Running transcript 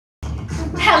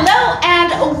Hello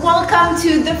and welcome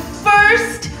to the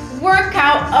first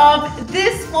workout of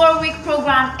this 4-week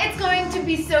program. It's going to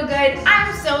be so good.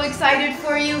 I'm so excited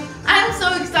for you. I'm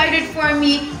so excited for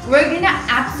me. We're gonna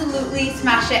absolutely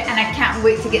smash it and I can't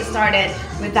wait to get started.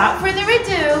 Without further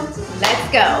ado,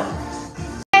 let's go.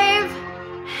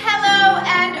 Hello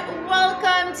and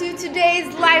welcome to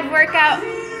today's live workout.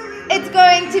 It's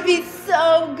going to be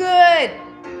so good.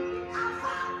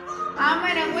 I'm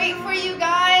gonna wait for you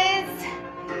guys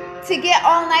to get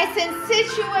all nice and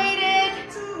situated.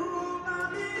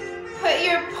 Put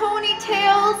your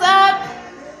ponytails up.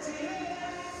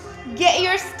 Get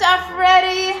your stuff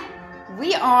ready.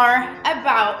 We are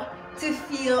about to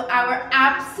feel our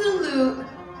absolute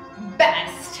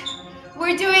best.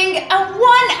 We're doing a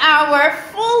 1-hour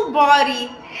full body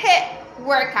HIIT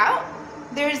workout.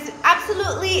 There's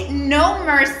absolutely no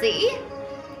mercy.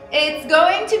 It's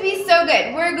going to be so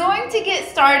good. We're going to get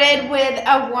started with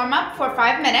a warm-up for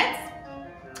 5 minutes,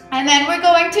 and then we're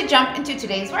going to jump into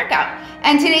today's workout.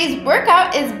 And today's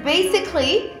workout is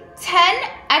basically 10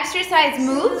 exercise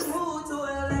moves.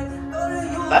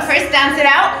 But first, dance it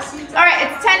out. All right,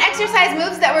 it's 10 exercise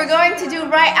moves that we're going to do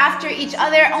right after each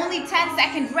other. Only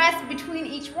 10-second rest between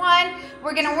each one.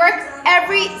 We're gonna work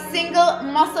every single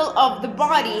muscle of the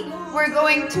body. We're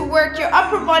going to work your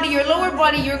upper body, your lower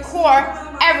body, your core,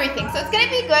 everything. So it's gonna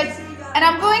be good. And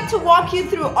I'm going to walk you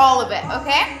through all of it,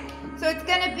 okay? So it's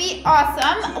gonna be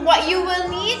awesome. What you will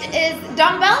need is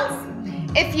dumbbells.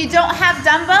 If you don't have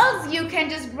dumbbells, you can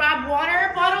just grab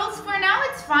water bottles for now,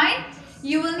 it's fine.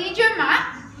 You will need your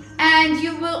mat. And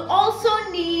you will also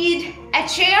need a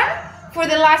chair for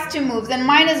the last 2 moves. And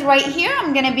mine is right here.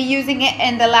 I'm gonna be using it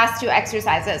in the last 2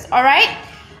 exercises, all right?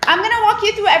 I'm gonna walk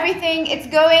you through everything. It's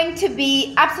going to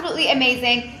be absolutely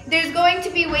amazing. There's going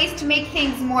to be ways to make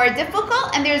things more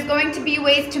difficult, and there's going to be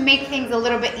ways to make things a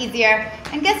little bit easier.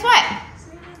 And guess what?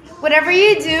 Whatever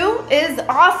you do is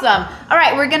awesome. All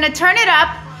right, we're gonna turn it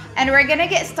up and we're gonna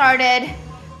get started.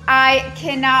 I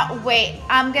cannot wait.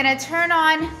 I'm gonna turn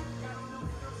on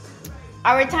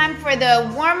our time for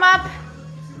the warm-up,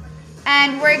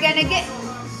 and we're going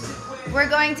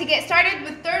to get started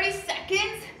with 30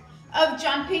 seconds of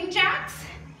jumping jacks.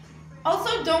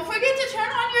 Also, don't forget to turn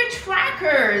on your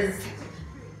trackers.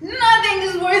 Nothing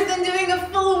is worse than doing a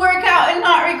full workout and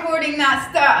not recording that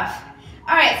stuff.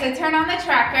 All right, so turn on the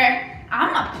tracker.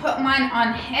 I'm gonna put mine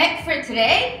on HIIT for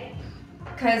today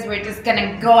because we're just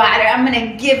gonna go at it. I'm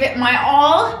gonna give it my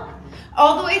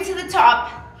all the way to the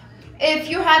top. If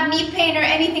you have knee pain or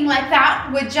anything like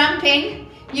that with jumping,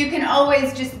 you can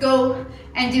always just go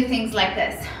and do things like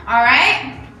this, all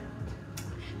right?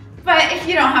 But if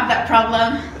you don't have that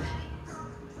problem,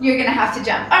 you're gonna have to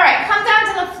jump. All right, come down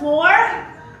to the floor.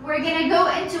 We're gonna go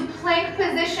into plank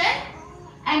position,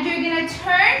 and you're gonna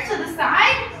turn to the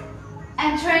side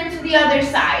and turn to the other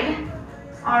side,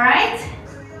 all right?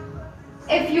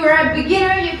 If you're a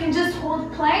beginner, you can just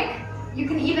hold plank. You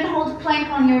can even hold plank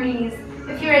on your knees.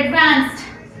 If you're advanced,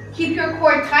 keep your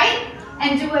core tight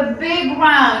and do a big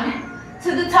round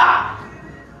to the top.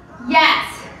 Yes.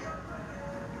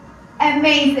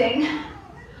 Amazing.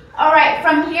 All right,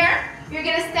 from here, you're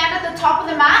gonna stand at the top of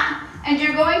the mat and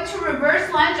you're going to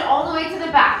reverse lunge all the way to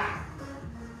the back.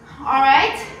 All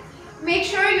right? Make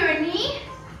sure your knee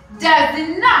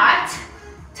does not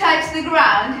touch the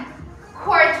ground.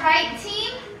 Core tight,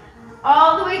 team,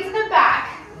 all the way to the back.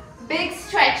 Big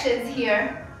stretches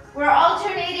here. We're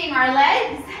alternating our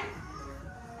legs.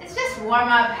 It's just warm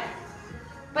up.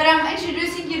 But I'm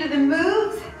introducing you to the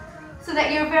moves so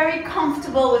that you're very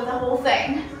comfortable with the whole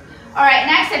thing. All right,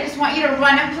 next I just want you to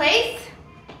run in place.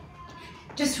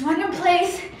 Just run in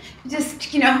place.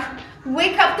 Just,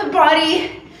 wake up the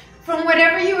body from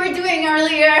whatever you were doing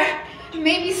earlier.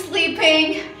 Maybe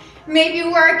sleeping, maybe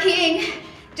working.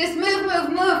 Just move,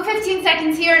 move, move. 15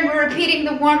 seconds here and we're repeating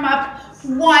the warm up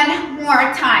 1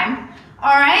 more time.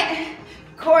 All right,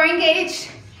 core engaged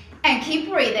and keep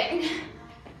breathing.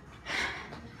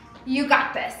 You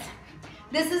got this.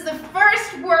 This is the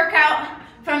first workout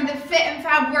from the Fit and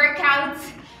Fab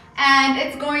workouts, and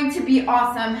it's going to be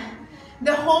awesome.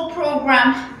 The whole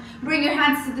program, bring your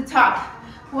hands to the top.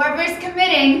 Whoever is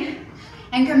committing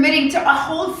to a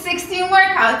whole 16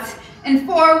 workouts in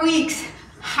 4 weeks,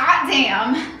 hot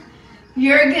damn,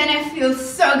 you're gonna feel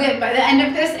so good by the end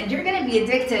of this, and you're gonna be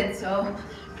addicted, so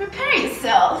prepare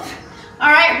yourself. All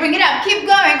right, bring it up. Keep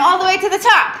going all the way to the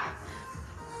top.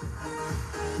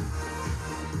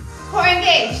 Core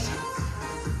engaged.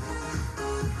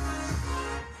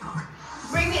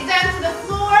 Bring it down to the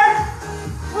floor.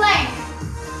 Plank.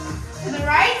 To the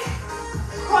right.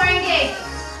 Core engaged.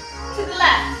 To the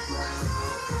left.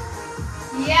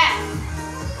 Yes.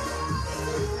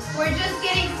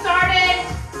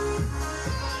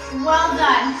 Well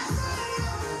done.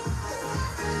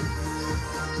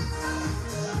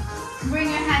 Bring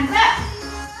your hands up.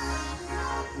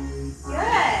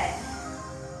 Good.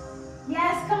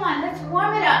 Yes, come on, let's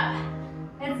warm it up.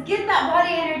 Let's get that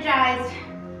body energized.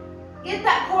 Get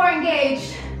that core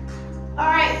engaged. All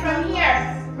right, from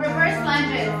here, reverse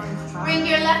lunges. Bring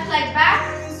your left leg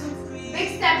back.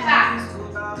 Big step back.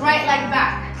 Right leg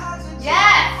back.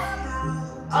 Yes.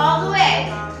 All the way.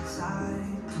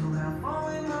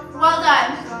 Well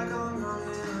done.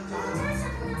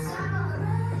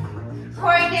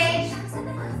 Core engaged.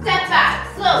 Step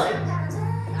back, slowly.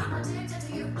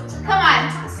 Come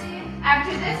on.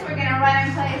 After this, we're gonna run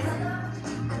in place.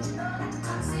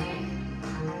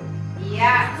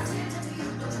 Yeah.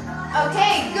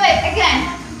 Okay, good. Again,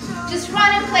 just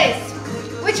run in place,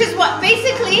 which is what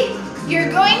basically you're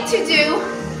going to do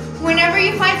whenever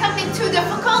you find something too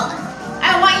difficult.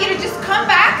 I want you to just come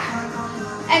back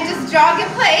and just jog in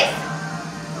place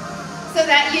so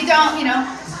that you don't, you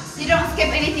don't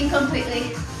skip anything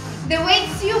completely. The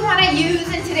weights you want to use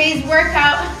in today's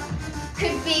workout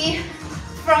could be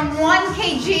from 1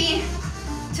 kg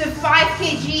to 5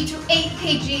 kg to 8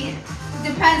 kg.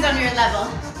 Depends on your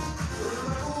level.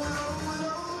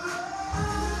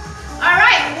 All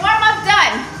right, warm up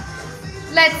done.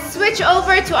 Let's switch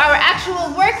over to our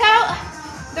actual workout.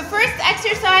 The first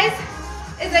exercise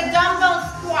is a dumbbell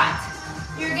squat.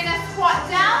 You're gonna squat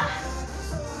down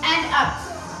and up,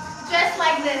 just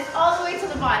like this, all the way to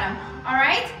the bottom, all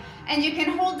right? And you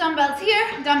can hold dumbbells here,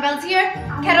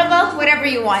 kettlebell, whatever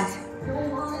you want.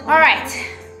 All right.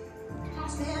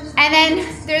 And then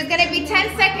there's gonna be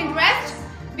 10-second rest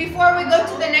before we go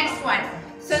to the next one.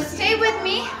 So stay with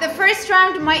me. The first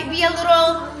round might be a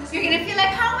little, you're gonna feel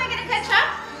like, how am I gonna catch up?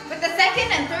 But the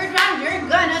second and third round, you're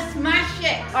gonna smash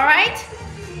it, all right?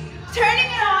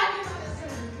 Turning it on,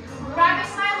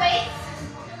 grabbing my weights,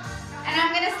 and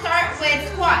I'm gonna start with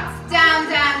squats. Down,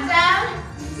 down, down,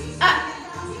 up,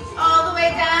 all the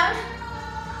way down,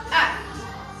 up.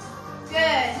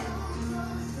 Good.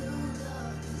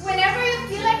 Whenever you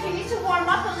feel like you need to warm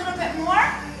up a little bit more,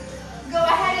 go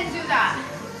ahead and do that.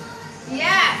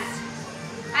 Yes.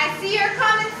 I see your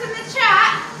comments in the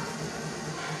chat.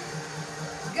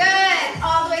 Good.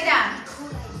 All the way down.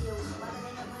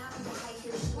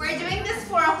 We're doing this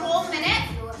for a whole minute.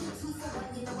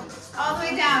 All the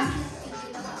way down.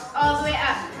 All the way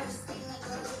up.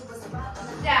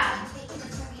 Down.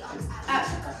 Up.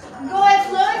 Go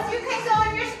as low as you can go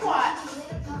in your squat.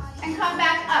 And come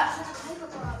back up.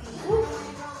 Woo.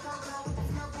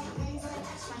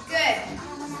 Good.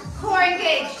 Core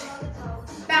engaged.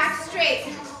 Back straight.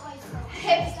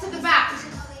 Hips to the back.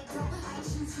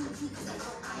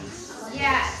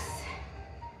 Yes.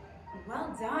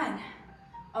 Well done.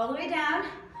 All the way down,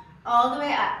 all the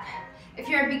way up. If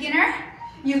you're a beginner,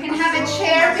 you can have a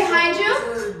chair behind you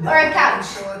or a couch.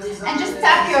 And just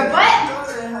tap your butt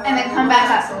and then come back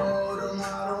up.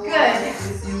 Good.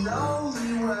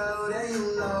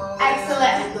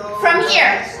 Excellent. From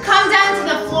here, come down to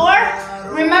the floor.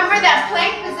 Remember that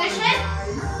plank position?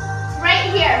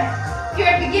 Right here. If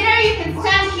you're a beginner, you can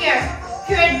stand here. If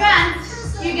you're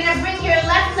advanced, you're gonna bring your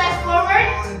left leg forward,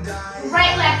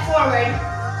 right leg forward.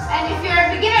 And if you're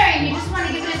a beginner and you just want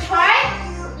to give it a try,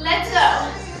 let's go.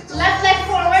 Left leg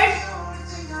forward,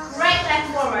 right leg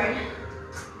forward.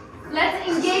 Let's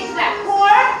engage that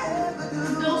core,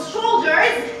 those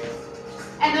shoulders,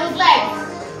 and those legs.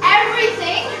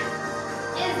 Everything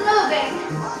is moving.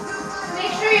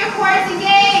 Make sure your core is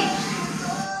engaged.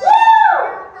 Woo!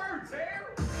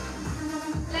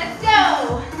 Let's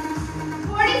go.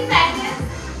 40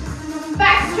 seconds.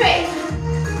 Back straight.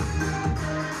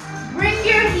 Bring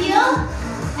your heel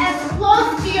as close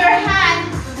to your hand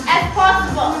as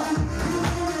possible.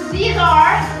 These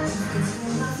are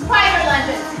spider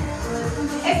lunges.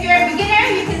 If you're a beginner,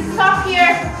 you can stop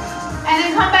here and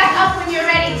then come back up when you're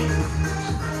ready.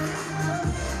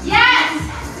 Yes!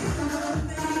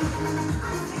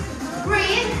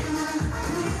 Breathe.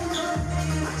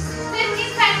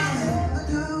 15 seconds.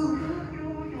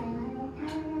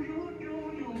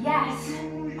 Yes.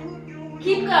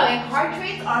 Keep going. Heart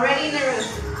rate's already in the roof.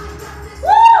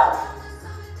 Woo!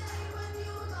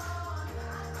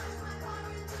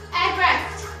 And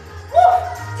rest. Woo!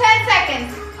 10 seconds.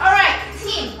 All right,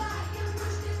 team.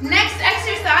 Next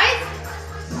exercise,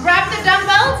 grab the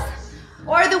dumbbells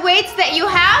or the weights that you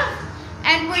have,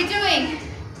 and we're doing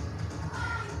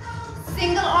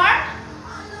single arm,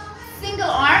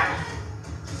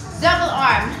 double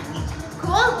arm.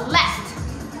 Cool? Left,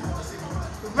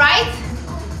 right,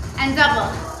 and double.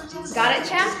 Got it,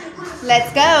 champ?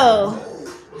 Let's go.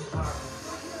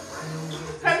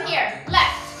 From here,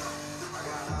 left,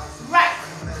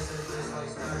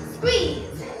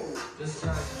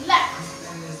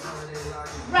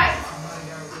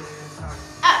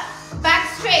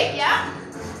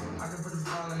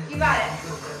 got it.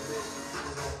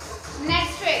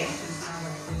 Next straight.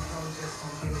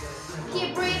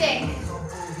 Keep breathing.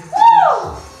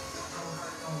 Woo!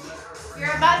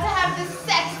 You're about to have the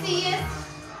sexiest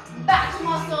back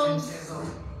muscles.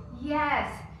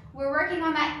 Yes, we're working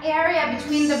on that area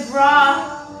between the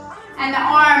bra and the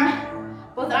arm.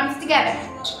 Both arms together.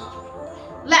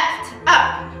 Left,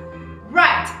 up,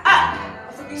 right, up,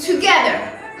 together.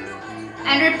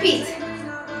 And repeat.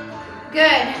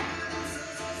 Good.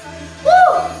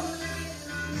 Woo!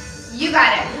 You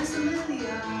got it.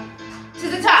 To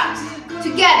the top.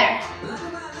 Together.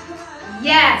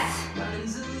 Yes.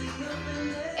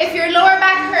 If your lower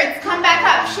back hurts, come back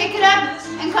up. Shake it up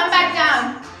and come back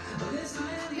down.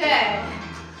 Good.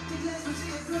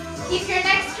 Keep your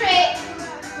neck straight.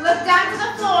 Look down to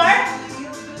the floor.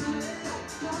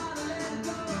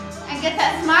 And get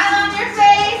that smile on your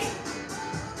face.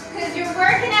 Because you're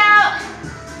working out.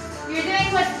 You're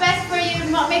doing what's best for you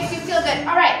and what makes you feel good.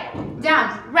 All right,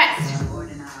 down, rest.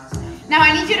 Now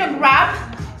I need you to grab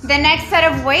the next set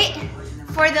of weight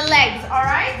for the legs, all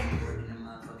right?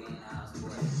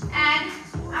 And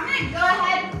I'm gonna go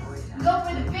ahead and go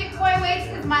for the big boy weights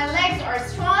because my legs are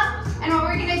strong. And what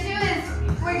we're gonna do is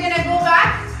we're gonna go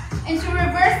back into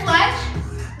reverse lunge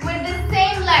with the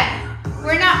same leg.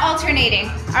 We're not alternating,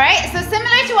 all right? So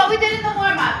similar to what we did in the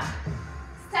warm-up.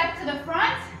 Step to the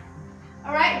front,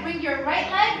 all right? Bring your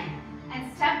right leg and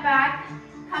step back,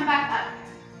 come back up.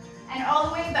 And all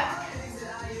the way back,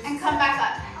 and come back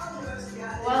up.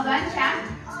 Well done, champ.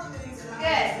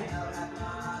 Good.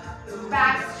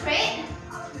 Back straight,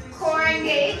 core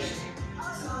engaged.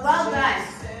 Well done.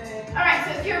 All right,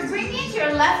 so if you're bringing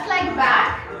your left leg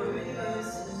back,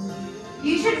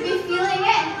 you should be feeling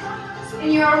it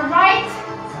in your right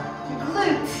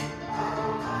glute.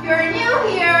 If you're new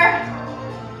here,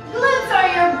 glutes are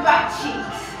your butt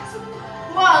cheeks.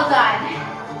 Well done.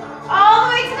 All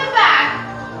the way to the back.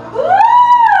 Woo!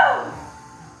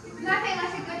 Nothing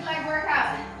like a good leg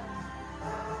workout.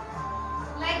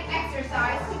 Leg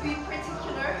exercise to be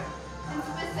particular and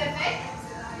specific.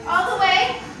 All the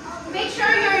way. Make sure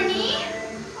your knee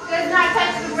does not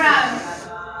touch the ground.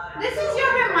 This is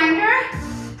your reminder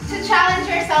to challenge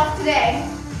yourself today.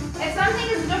 If something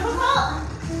is difficult,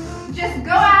 just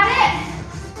go at it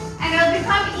and it'll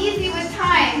become easy with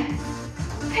time.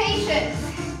 Patience.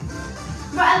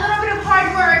 But a little bit of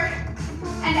hard work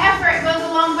and effort goes a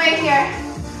long way here.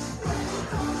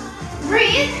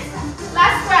 Breathe.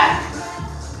 Last breath.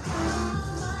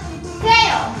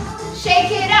 Tail.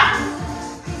 Shake it up.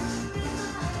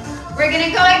 We're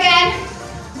gonna go again.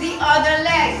 The other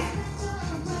leg.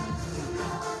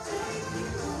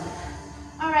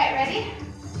 All right, ready?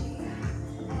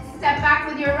 Step back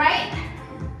with your right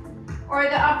or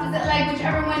the opposite leg,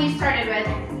 whichever one you started with.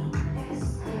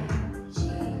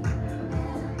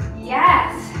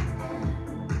 Yes.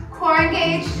 Core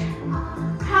engaged.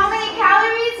 How many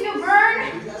calories you burn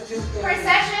per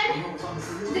session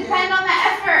depend on the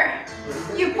effort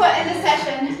you put in the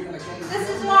session. This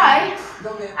is why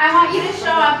I want you to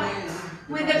show up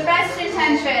with the best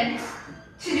intention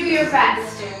to do your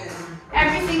best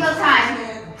every single time.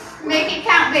 Make it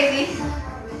count, baby.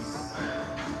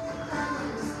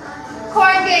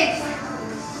 Core engaged.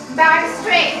 Back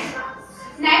straight.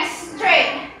 Neck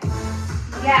straight.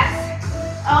 Yes.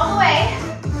 All the way.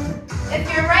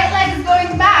 If your right leg is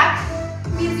going back,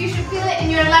 means you should feel it in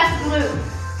your left glute.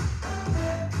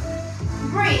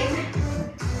 Breathe.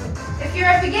 If you're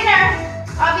a beginner,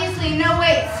 obviously no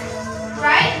weights,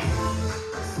 right?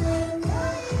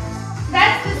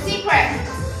 That's the secret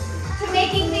to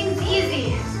making things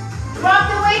easy. Drop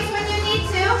the weights when you need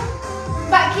to,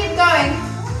 but keep going.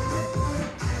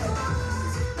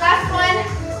 Last one.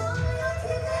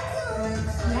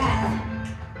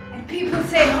 Yeah. And people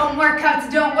say home workouts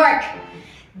don't work.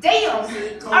 Damn.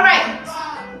 All right.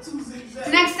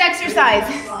 Next exercise.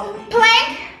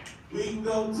 Plank.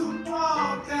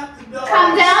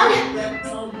 Come down.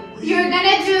 You're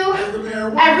gonna do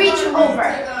a reach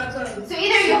over. So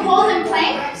either you hold in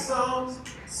plank,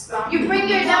 you bring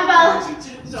your dumbbell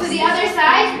to the other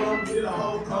side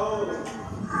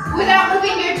without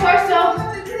moving your torso,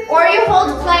 or you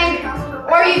hold plank,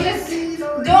 or you just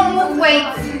don't move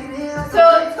weights. So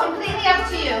it's completely up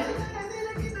to you.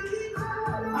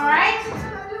 All right?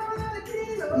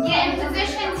 Get in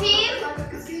position, team.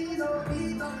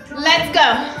 Let's go.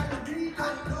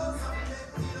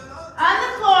 On the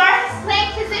floor, plank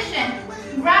position.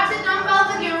 Grab the dumbbell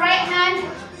with your right hand,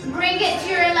 bring it to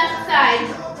your left side.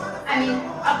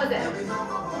 Opposite.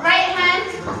 Right hand,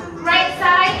 right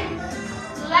side,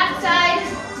 left side,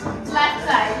 left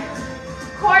side.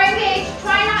 Core engaged.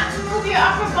 Try not to move your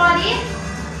upper body.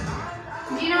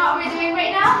 Do you know what doing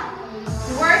right now?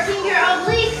 Working your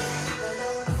obliques,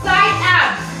 side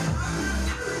abs,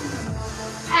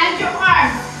 and your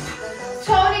arms,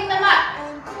 toning them up.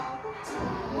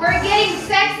 We're getting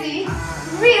sexy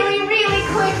really, really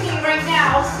quickly right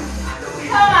now.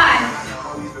 Come on.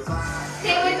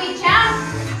 Stay with me, champ.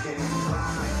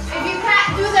 If you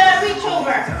can't do the reach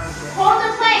over, hold the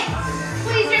plank.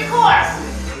 Squeeze your core.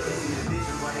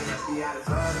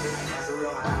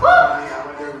 Woo.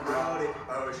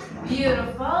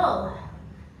 Beautiful.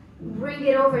 Bring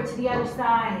it over to the other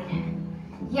side.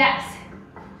 Yes.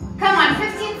 Come on,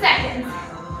 15 seconds.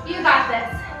 You got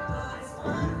this.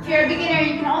 If you're a beginner,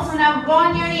 you can also now go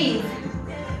on your knees.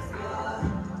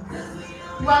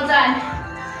 Well done.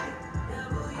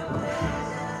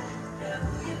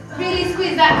 Really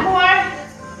squeeze that core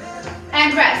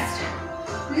and rest.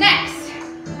 Next,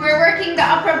 we're working the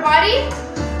upper body.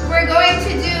 We're going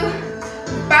to do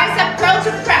bicep curl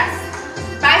to press.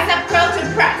 Bicep curl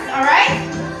to press, all right?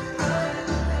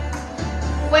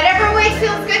 Whatever weight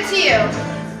feels good to you.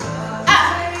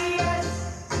 Up.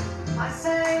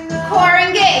 Core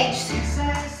engaged.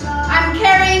 I'm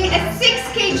carrying a 6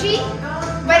 kg,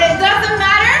 but it doesn't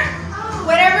matter.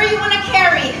 Whatever you want to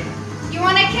carry. You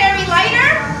want to carry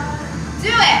lighter?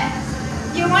 Do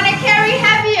it. You want to carry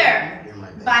heavier?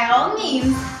 By all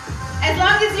means. As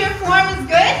long as your form is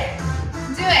good,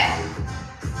 do it.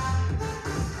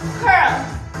 Curl,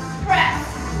 press.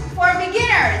 For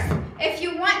beginners, if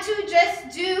you want to just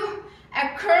do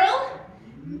a curl,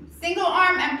 single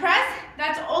arm and press,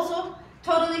 that's also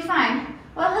totally fine.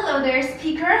 Well, hello there,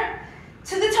 speaker.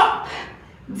 To the top,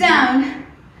 down,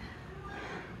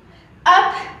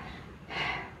 up.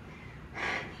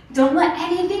 Don't let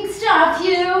anything stop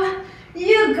you.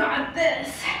 You got this.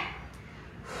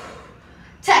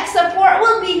 Tech support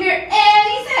will be here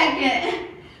any second.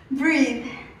 Breathe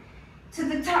to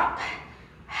the top.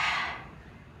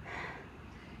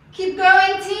 Keep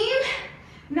going, team.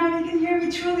 Now you can hear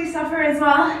me truly suffer as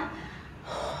well.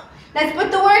 Let's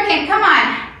put the work in, come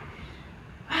on.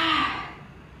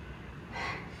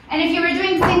 And if you were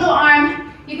doing single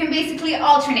arm, you can basically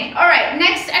alternate. All right,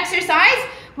 next exercise,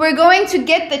 we're going to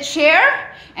get the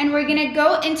chair and we're gonna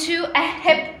go into a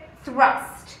hip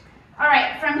thrust. All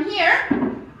right, from here,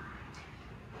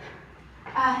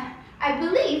 I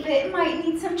believe it might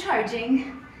need some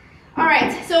charging. All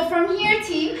right, so from here,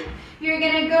 team, you're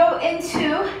gonna go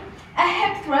into a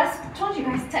hip thrust. I told you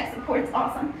guys tech support's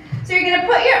awesome. So you're gonna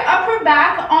put your upper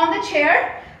back on the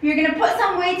chair. You're gonna put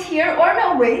some weight here or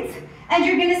no weights, and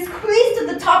you're gonna squeeze to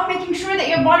the top, making sure that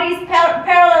your body is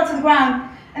parallel to the ground.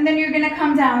 And then you're gonna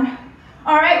come down.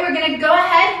 All right, we're gonna go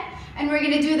ahead and we're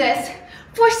gonna do this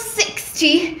for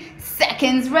 60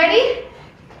 seconds. Ready?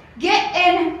 Get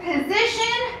in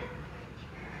position.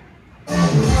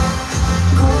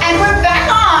 And we're back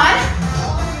on.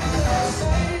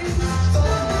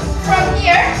 From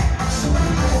here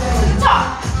to the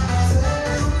top.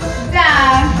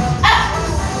 Down, up.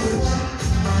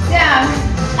 Down,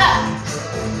 up.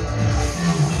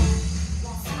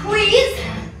 Squeeze.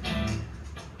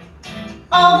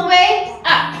 All the way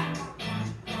up.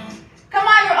 Come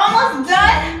on, we're almost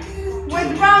done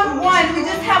with round one. We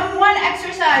just have one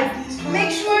exercise.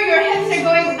 Make sure your hips are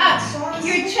going up.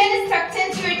 Your chin is tucked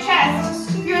into your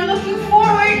chest. You're looking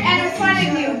forward and in front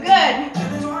of you. Good.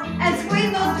 And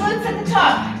squeeze those glutes at the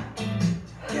top.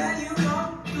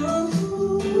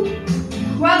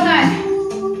 Well done.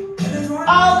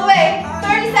 All the way.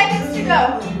 30 seconds to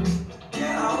go.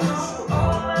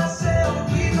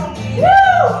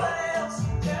 Woo!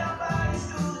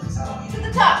 To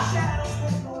the top.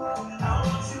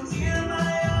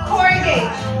 Core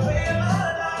engage.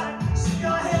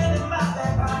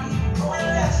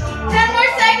 10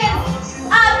 more seconds.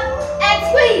 Up and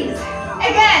squeeze.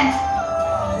 Again.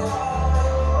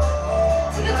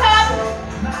 To the top.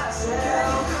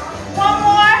 One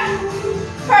more.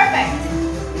 Perfect.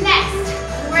 Next,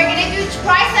 we're going to do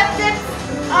tricep dips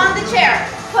on the chair.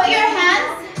 Put your hands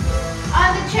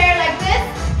on the chair like this.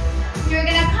 You're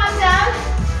going to come down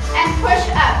and push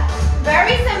up.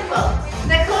 Very simple.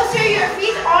 The closer your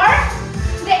feet are,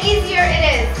 the easier it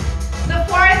is. The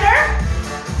farther,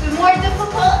 the more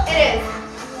difficult it is.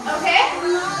 Okay?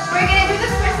 We're going to do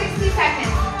this for 60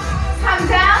 seconds. Come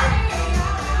down,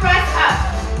 press up.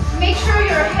 Make sure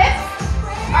your hips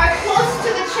are close to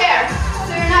the chair.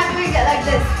 So you're not doing it like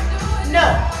this.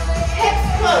 No. Hips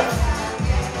close.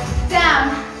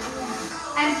 Down.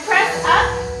 And press up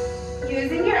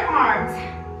using your arms.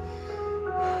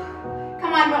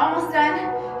 Come on, we're almost done.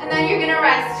 And then you're gonna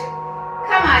rest.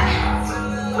 Come on.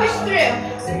 Push through.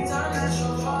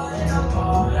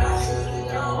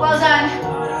 Well done.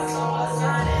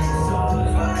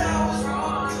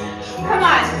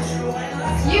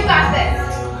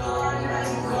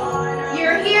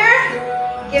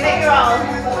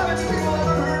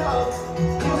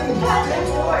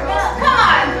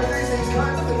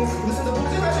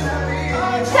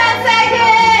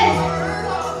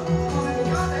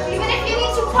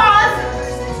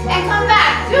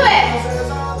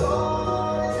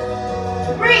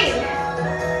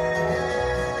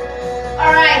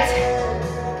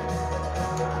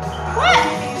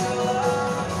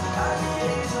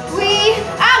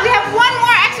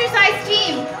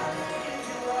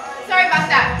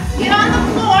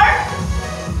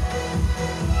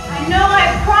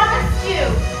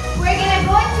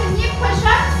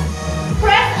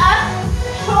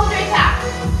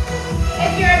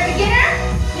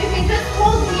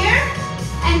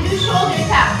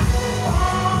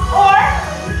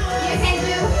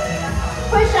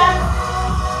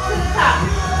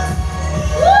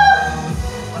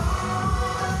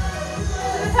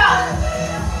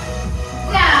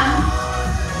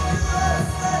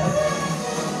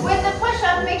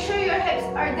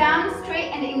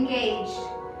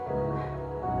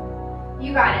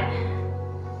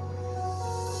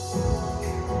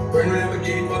 Or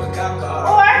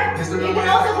you can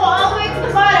also go all the way to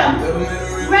the bottom.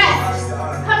 Rest.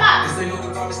 Come up.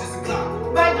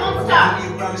 Right, don't stop. To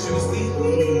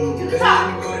the top.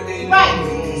 Right.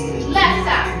 Left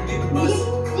side.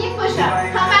 Knee push up.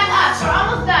 Come back up. We're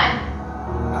almost done.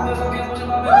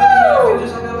 Woo!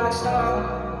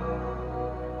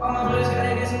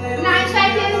 9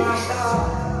 seconds.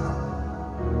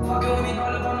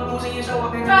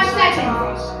 5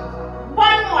 seconds.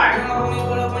 One more.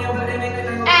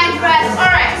 And rest.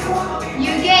 All right.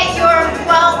 You get your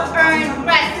well-earned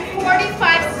rest.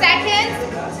 45 seconds.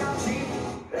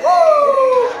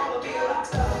 Woo!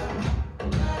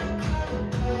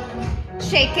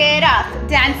 Shake it off.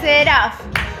 Dance it off.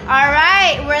 All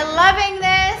right. We're loving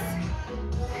this.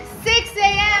 6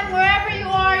 a.m. wherever you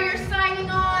are, you're signing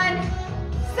on.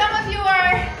 Some of you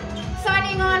are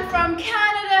signing on from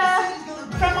Canada,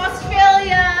 from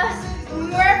Australia,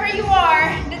 wherever you are.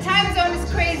 The time zone is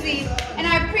crazy, and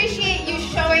I appreciate you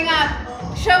showing up,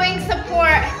 showing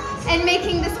support, and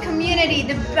making this community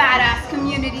the badass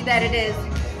community that it is.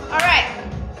 All right.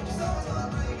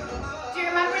 Do you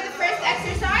remember the first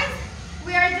exercise?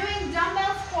 We are doing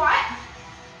dumbbell squat.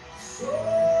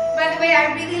 By the way,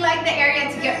 I really like the area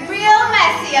to get real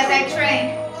messy as I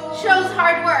train. Shows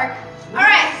hard work. All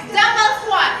right, dumbbell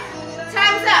squat.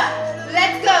 Time's up.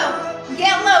 Let's go.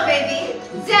 Get low, baby.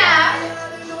 Down.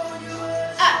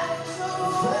 Up.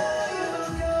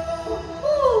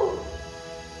 Woo.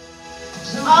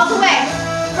 All the way.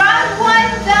 Round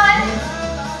 1 done.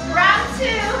 Round 2.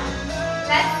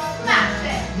 Let's smash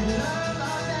it.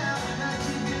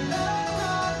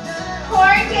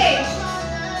 Core engaged.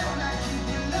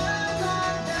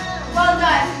 Well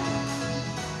done.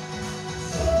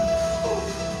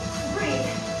 Breathe.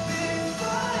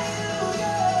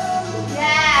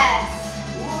 Yes.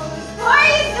 Who are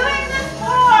you doing this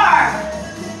for?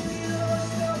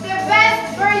 The best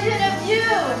version of you.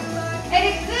 It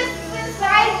exists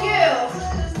inside you.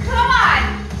 Come on.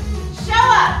 Show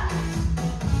up.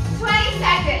 20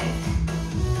 seconds.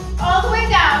 All the way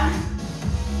down.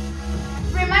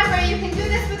 Remember, you can do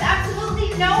this with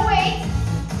absolutely no weight.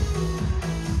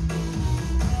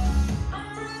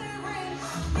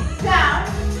 Down.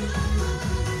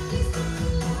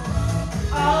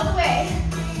 All the way.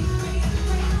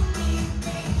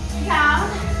 Down.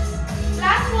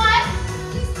 Last one.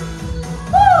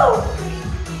 Woo!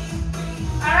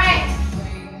 All right.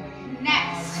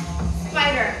 Next,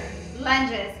 spider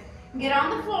lunges. Get on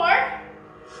the floor.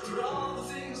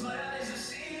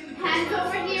 Hands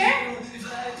over here.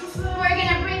 We're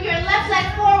gonna bring your left leg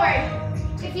forward.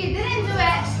 If you didn't do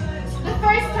it the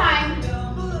first time,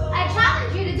 I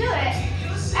challenge you to do it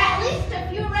at least a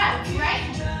few reps,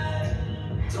 right?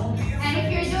 And if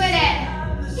you're doing it,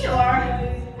 you're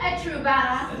a true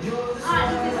badass. I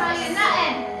don't need to tell you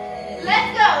nothing.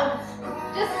 Let's go.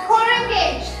 Just core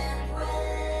engaged.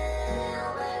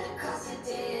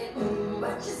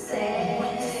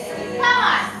 Come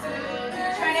on.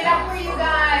 Turn it up for you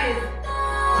guys.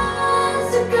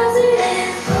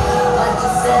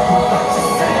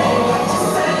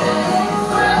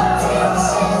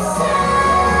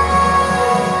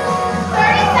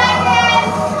 30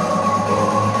 seconds.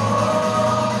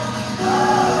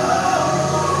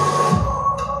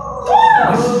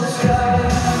 Woo!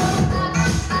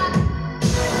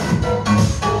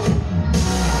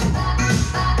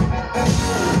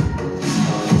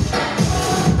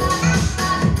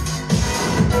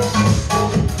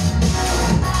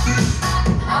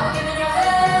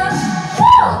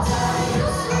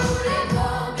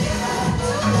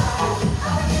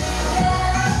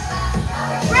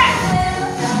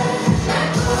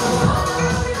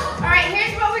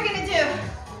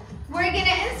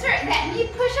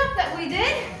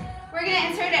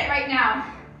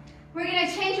 We're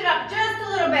gonna change it up just a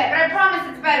little bit, but I promise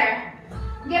it's better.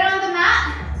 Get on the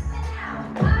mat.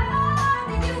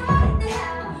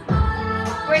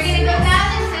 We're gonna go down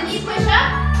into knee push up.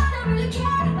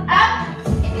 Up,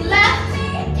 left,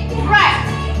 right,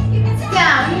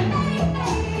 down,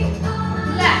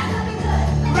 left,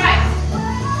 right.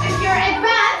 If you're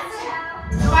advanced,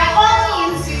 by all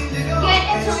means, get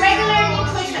into regular knee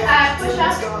push up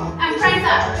and press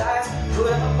up.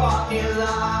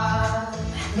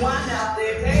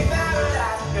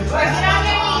 Or get on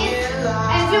your knees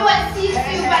and do what sees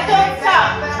you, but don't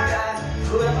stop.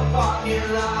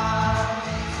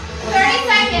 30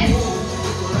 seconds.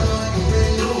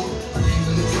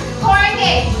 Core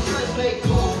engage.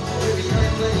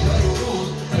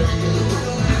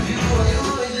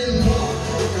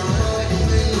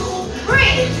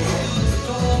 Breathe.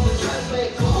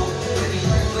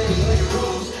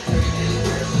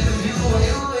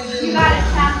 You got it,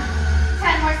 champ.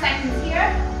 seconds here.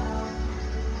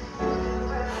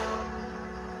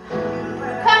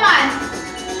 Come on.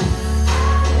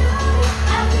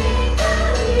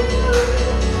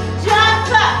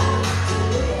 Jump up.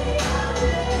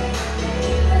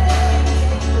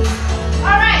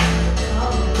 All right.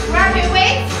 Grab your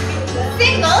weights.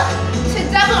 Single to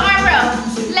double arm row.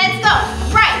 Let's go.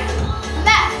 Right,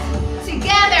 left,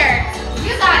 together.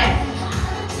 You got it.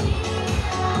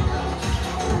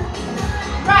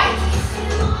 Right,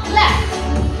 left,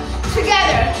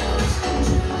 together.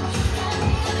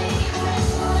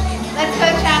 Let's go,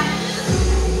 champ.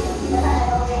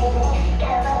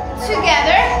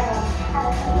 Together.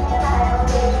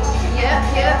 Yep.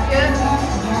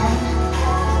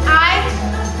 I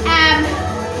am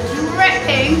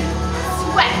dripping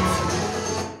sweat.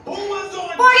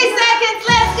 40 seconds,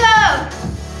 let's go.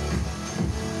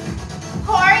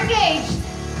 Core engaged.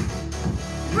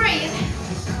 Breathe.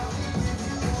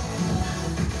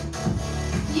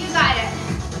 You got it.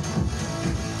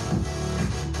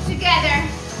 Together.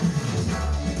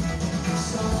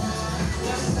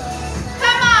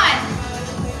 Come on.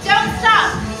 Don't stop.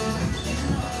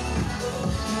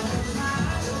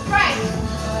 Right.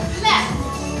 Left.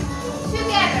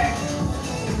 Together.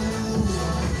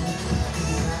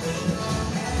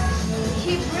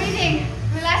 Keep breathing.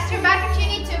 Relax your back if you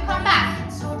need to. Come back.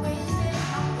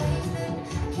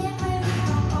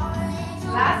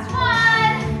 Last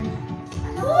one.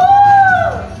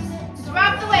 Woo!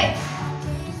 Drop the weight.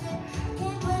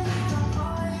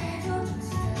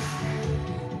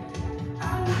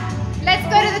 Let's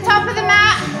go to the top of the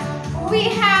mat. We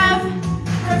have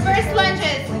reverse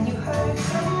lunges.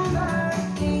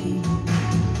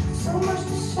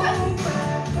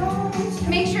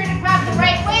 Make sure to grab the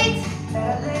right weight.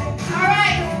 All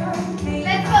right.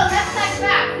 Let's go. Left leg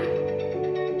back.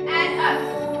 And up.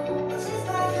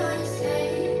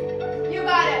 You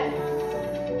got it.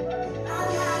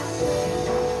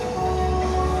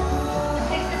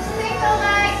 It's a single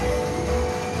leg.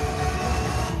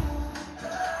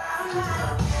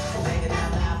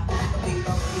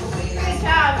 Good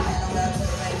job.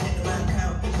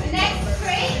 Next,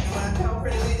 straight.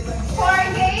 Core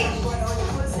engaged.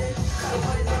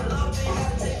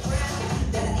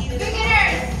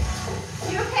 Beginners,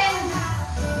 you can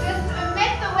just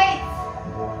omit the weights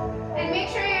and make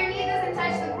sure your knee doesn't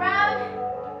touch the ground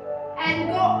and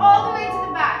go all the way to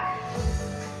the back.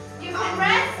 You can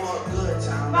rest,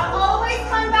 but always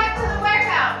come back to the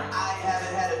workout.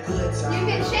 You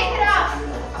can shake it off.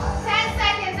 10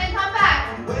 seconds and come back.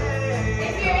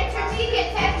 If you're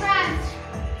intermediate, 10 rounds.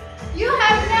 You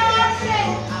have no option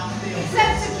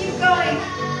except to keep going.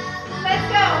 Let's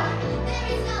go.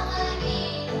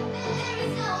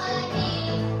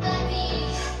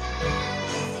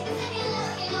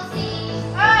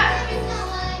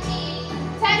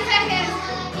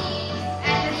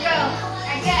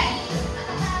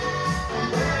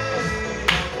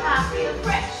 Feel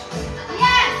fresh.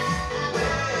 Yes!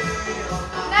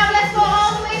 Now let's go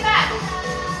all the way back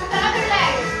with the other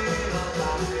leg.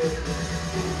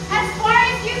 As far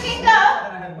as you can go.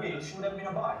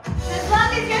 As long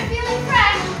as you're feeling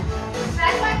fresh,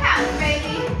 that's what counts,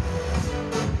 baby.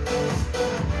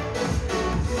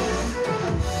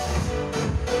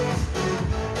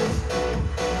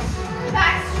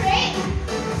 Back straight.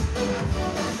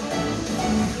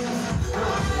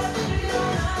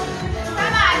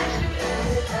 Come on.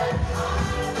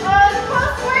 Oh, the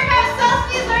post-workout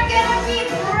selfies are gonna be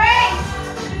great!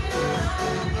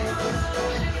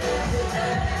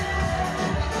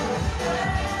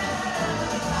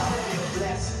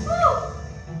 Woo!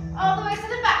 All the way to the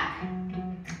back.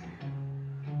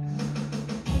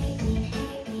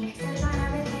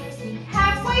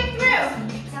 Halfway through.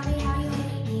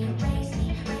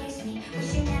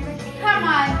 Come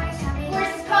on.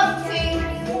 We're sculpting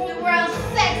the world's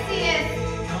sexiest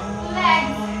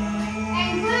legs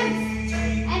and glutes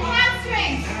and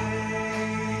hamstrings.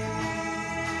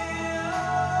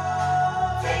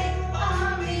 Take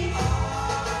on me.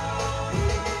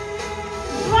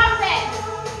 Drop it.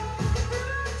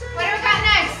 What do we got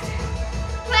next?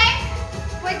 Plank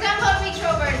with dumbbell reach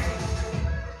overs.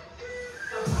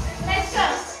 Let's go.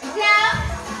 Down.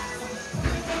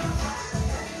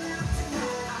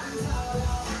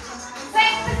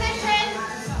 Plank position.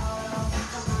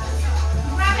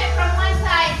 Grab it from one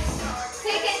side.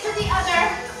 Take it to the other.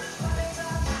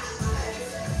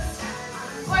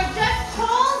 Or just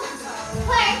hold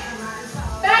plank,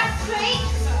 back straight,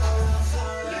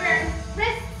 your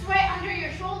wrists right under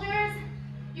your shoulders,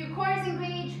 your core is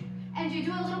engaged, and you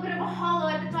do a little bit of a hollow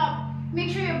at the top.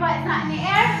 Make sure your butt is not in the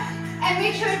air, and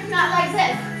make sure it's not like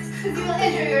this, because you will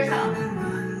injure yourself.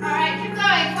 All right, keep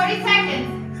going. 40 seconds.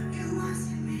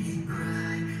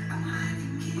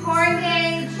 Core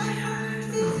engage.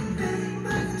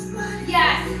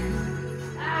 Yes.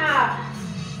 Ah.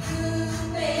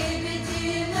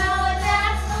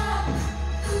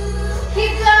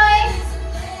 Keep going.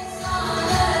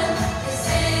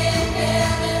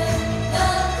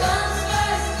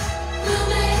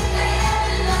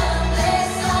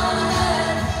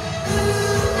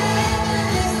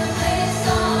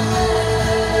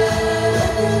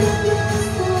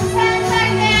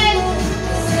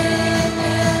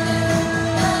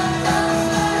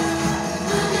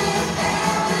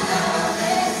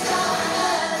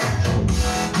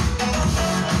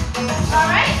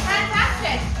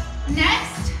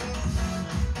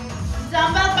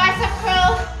 Dumbbell bicep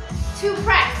curl, 2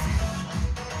 press.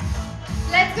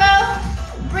 Let's go.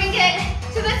 Bring it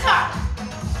to the top.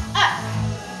 Up.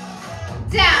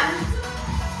 Down.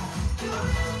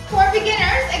 For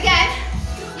beginners, again,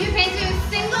 you can do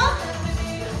single,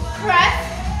 press,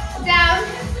 down,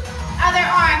 other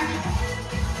arm.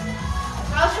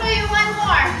 I'll show you one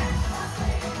more.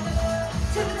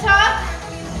 To the top,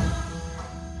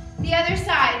 the other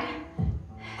side.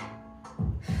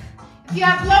 If you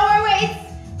have lower weights,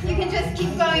 you can just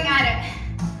keep going at it.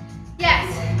 Yes.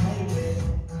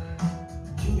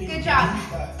 Good job.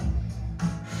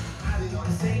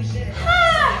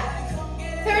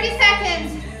 30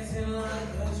 seconds.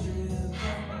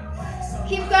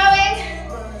 Keep going.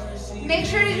 Make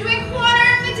sure you're doing quarter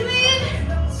in between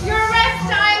your rest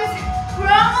times.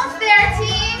 We're almost there,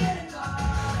 team.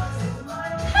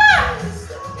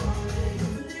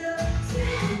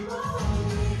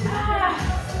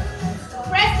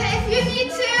 Rest it if you need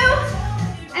to,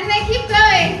 and then keep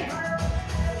going.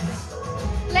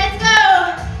 Let's go.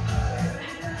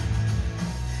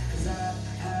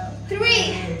 3,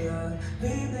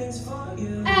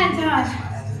 and done.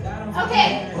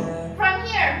 Okay, from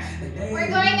here, we're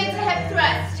going into hip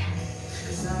thrust.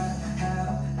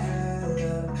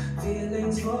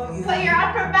 Put your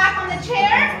upper back on the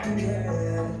chair,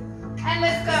 and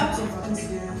let's go.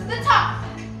 To the top,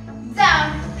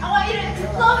 down. I want you to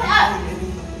explode up.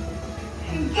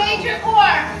 Engage your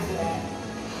core.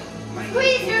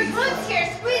 Squeeze your glutes here.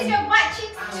 Squeeze your butt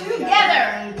cheeks together.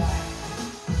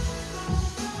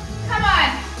 Come on.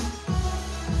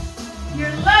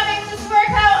 You're loving this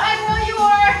workout. I know you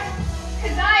are,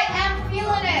 because I am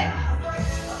feeling it.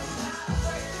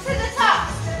 To the top.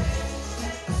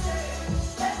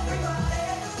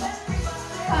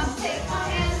 Come, take my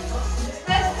hand.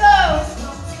 Let's go.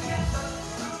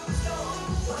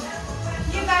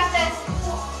 You got this.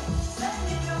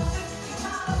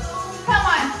 Come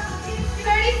on.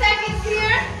 30 seconds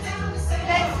here.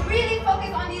 Let's really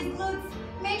focus on these glutes.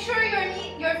 Make sure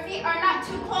your feet are not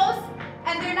too close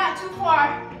and they're not too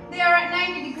far. They are at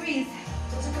 90 degrees.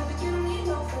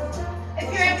 If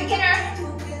you're a beginner,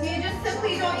 you just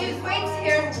simply don't use weights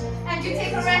here and you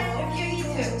take a rest if you need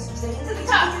to. To the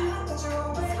top.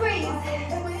 Squeeze.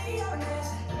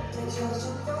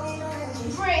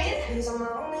 Breathe.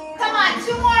 Come on,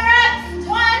 2 more reps.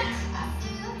 1,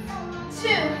 2.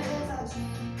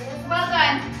 Well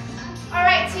done. All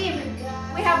right, team.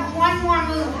 We have one more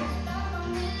move.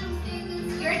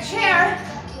 Your chair,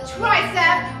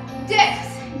 tricep, dips.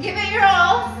 Give it your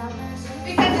all,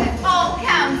 because it all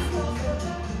counts.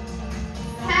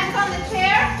 Hands on the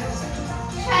chair,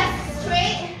 chest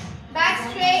straight, back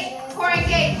straight, core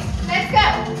engaged. Let's go.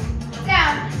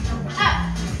 Down, up,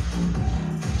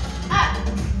 up.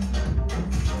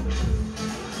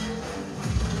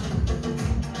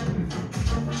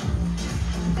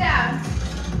 Down.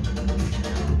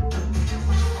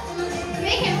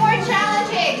 Make it more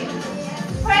challenging.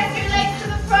 Press your legs to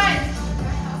the front.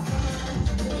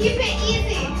 Keep it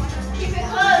easy. Keep it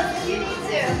close if you need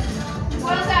to.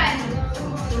 Well done.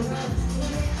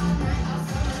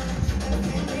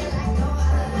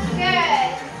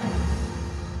 Good.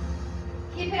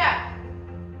 Keep it up.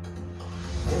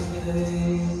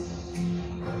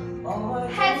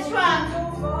 Head strong.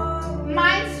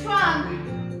 Mind strong.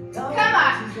 Come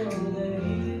on.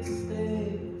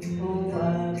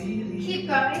 Keep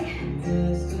going.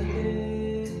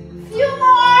 Few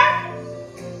more.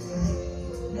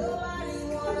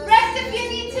 Rest if you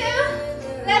need to.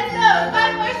 Let's go.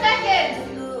 5 more seconds.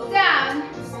 Down.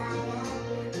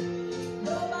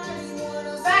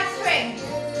 Back straight.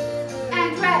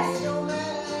 And rest.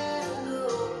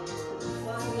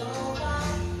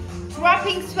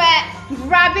 Dropping sweat.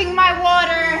 Grabbing my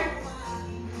water.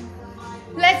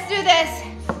 Let's do this.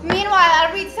 Meanwhile,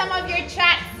 I'll read some of your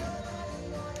chats.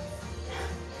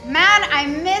 Man, I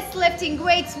miss lifting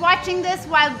weights, watching this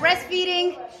while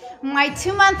breastfeeding my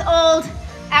 2-month-old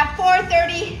at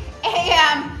 4:30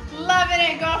 a.m. Loving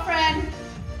it, girlfriend.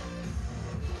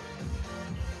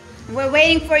 We're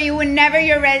waiting for you whenever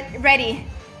you're ready.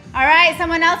 All right,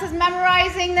 someone else is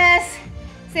memorizing this,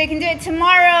 so you can do it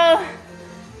tomorrow.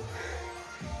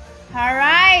 All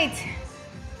right.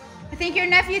 I think your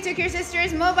nephew took your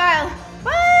sister's mobile.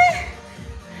 What?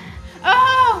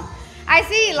 Oh, I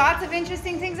see. Lots of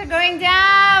interesting things are going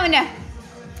down.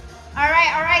 All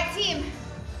right, team.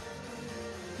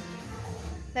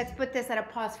 Let's put this at a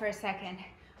pause for a second.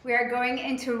 We are going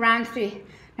into round 3.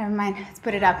 Never mind, let's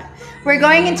put it up. We're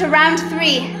going into round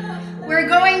 3. We're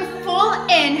going full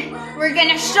in. We're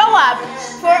gonna show up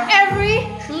for every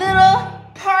little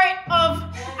part of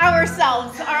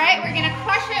ourselves, all right? We're gonna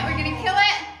crush it, we're gonna kill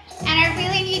it, and I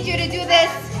really need you to do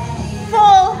this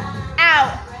full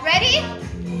out. Ready?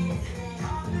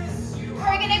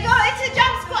 We're gonna go into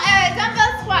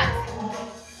dumbbell squats.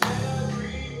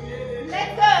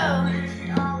 Let's go.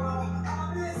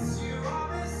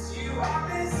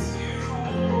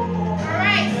 All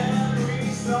right.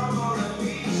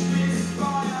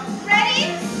 Ready?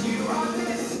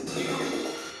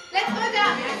 Let's go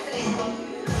down, actually.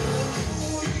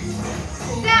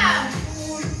 Down.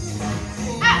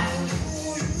 Up.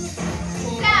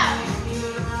 Down.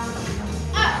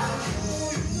 Up.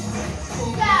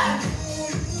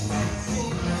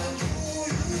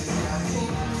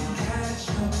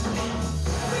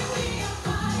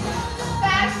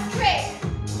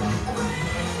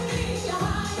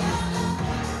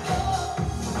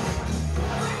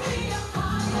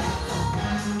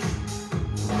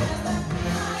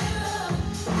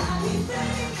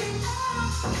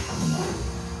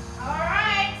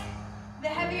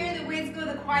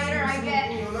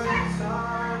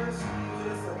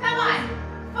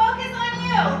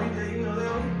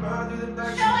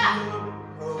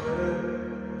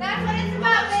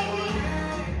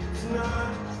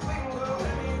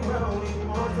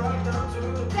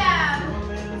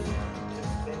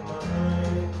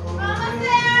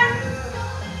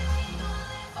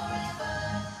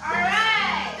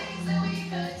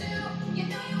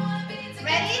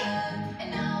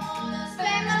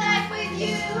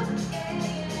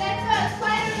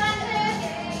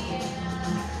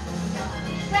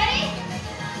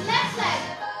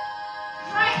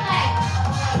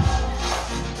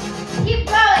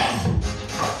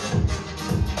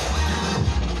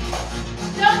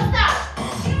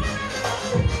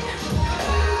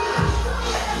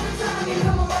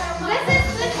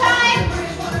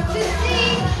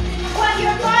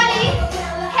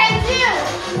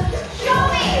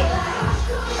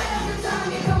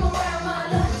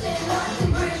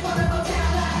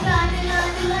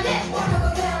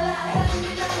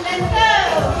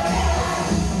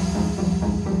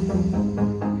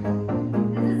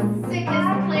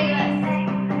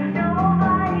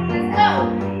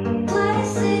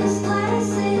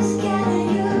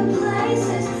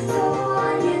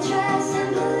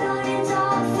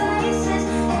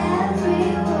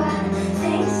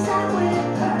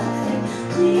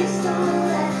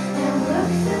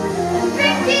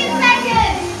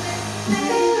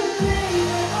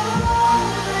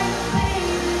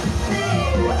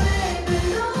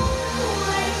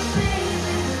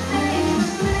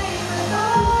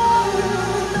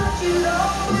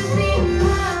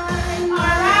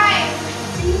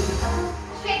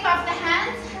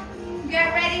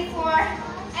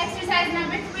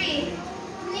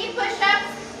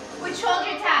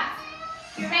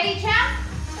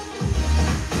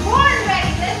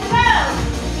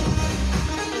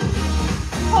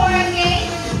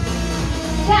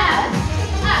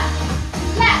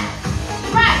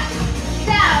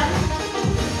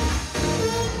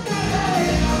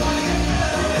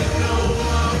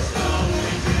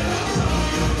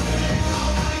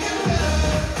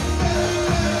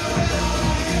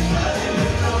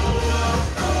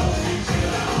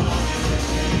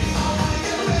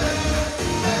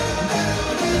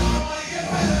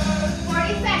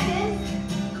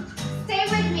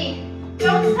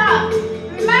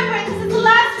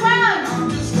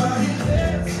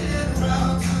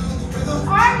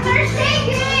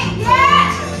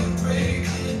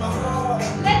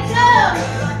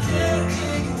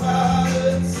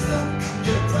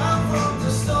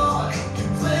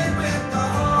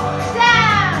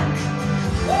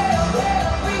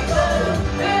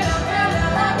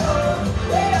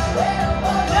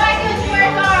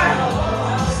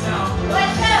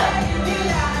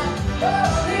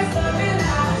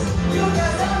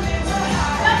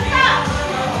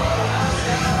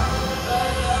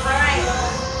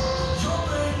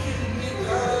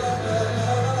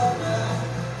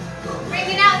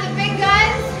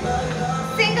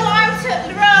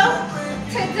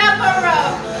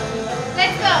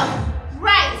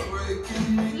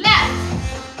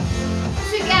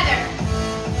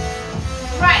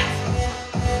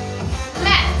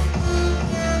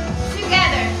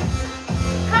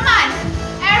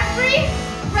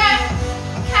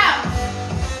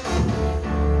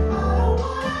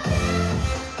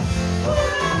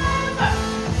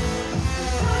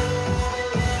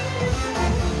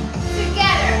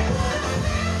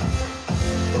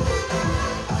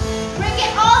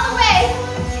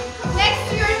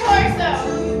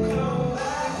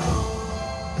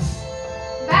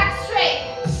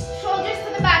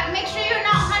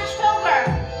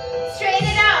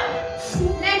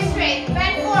 straight.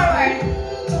 Bend forward.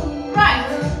 Right.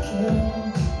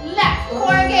 Left.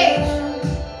 Core engage.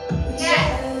 Yes.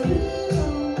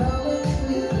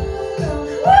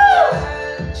 Woo!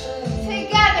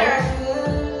 Together.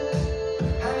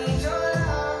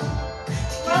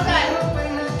 Well done.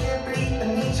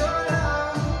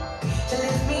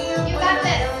 You got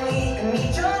this.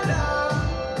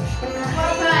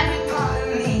 Well done.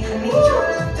 Woo!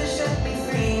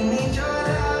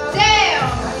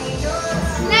 Down.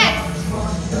 Next.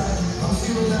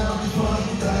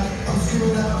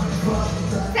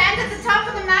 Stand at the top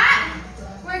of the mat.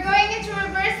 We're going into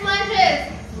reverse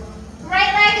lunges.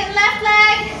 Right leg and left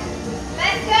leg.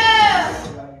 Let's go.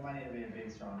 You might need to be a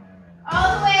big, strong man right now. All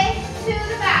the way to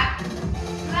the back.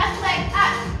 Left leg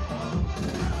up.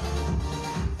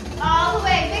 All the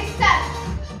way. Big step.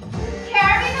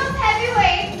 Carry those heavy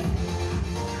weights.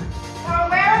 Or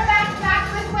wear a backpack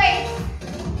with weights.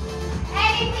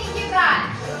 Anything you got.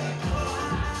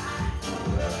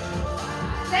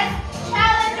 Let's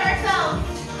challenge ourselves.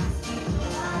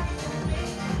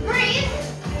 Breathe.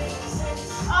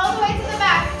 All the way to the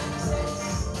back.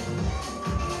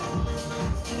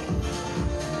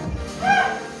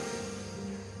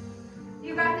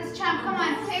 You got this, champ. Come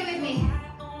on, stay with me.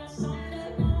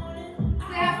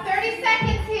 We have 30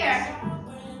 seconds here.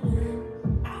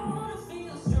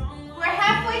 We're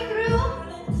halfway through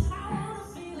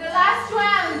the last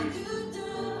round.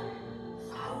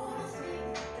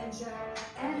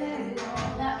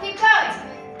 Now keep going.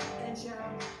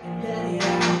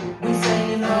 We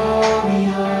say no, we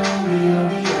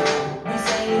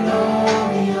say no,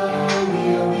 we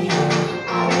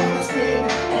I wanna scream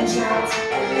and shout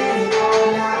and let it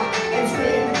all out and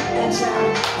scream and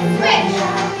shout and let it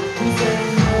out. We say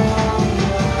no,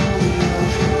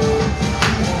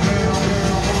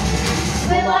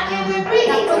 We want you to breathe.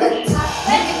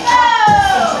 Let's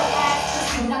go.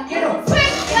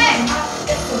 Switch legs.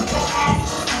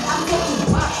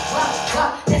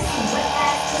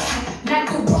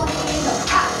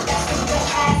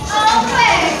 All the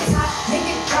way.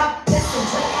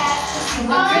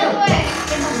 All the way.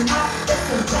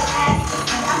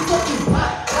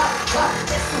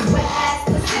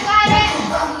 You got it.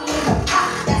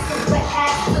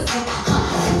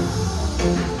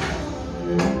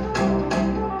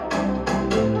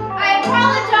 I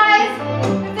apologize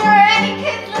if there are any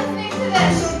kids listening to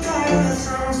this.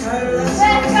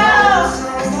 Let's go.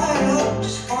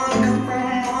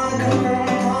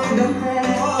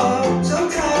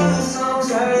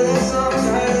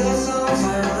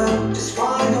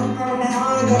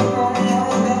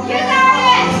 You got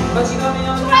it. But you got me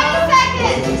on the 20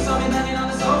 seconds. You saw me banging on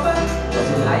the sofa.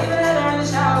 I even had her in the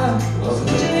shower.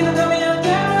 She didn't even throw me on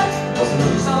camera.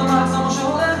 You saw the marks on my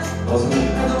shoulder.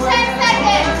 10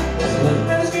 seconds.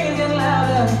 Heard the screams getting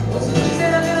louder. She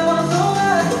said I didn't want to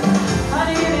over.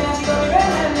 Honey, give me that. She got me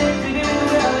red-handed, creeping in the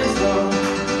girl next door.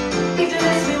 If you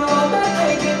miss me, we'll go back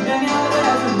naked, banging on the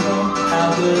bathroom door. How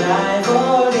could I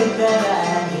forget that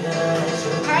I needed her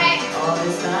extra? All right. All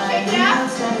this time, Shake it you up. were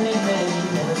standing there, you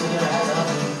never took your eyes off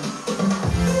me.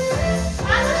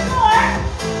 On the floor.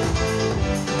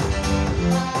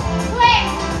 Swing.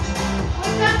 We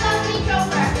jump those knees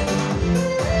over.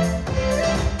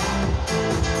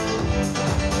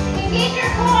 Engage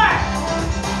your core.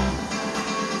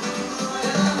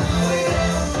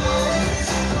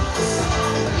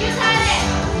 You got it.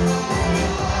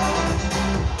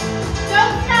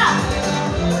 Don't stop.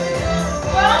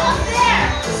 We're almost there.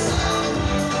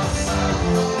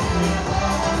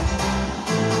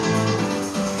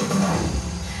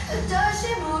 Does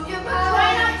she move your body?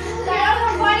 Try not to move your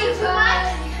upper body too much.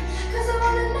 Cause I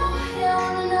wanna know.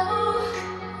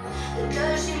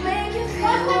 Does she make you feel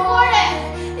Most important,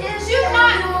 Is do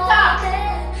not stop.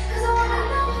 Cause I wanna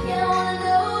know.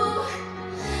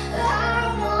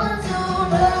 I want to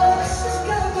know. It's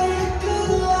gonna be a good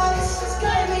life. It's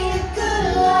gonna be a good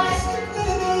life. It's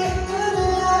gonna be a good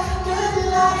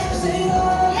life. Say no.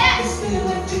 Yes. It's feeling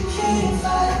like you can't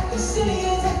fight. The city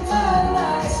is at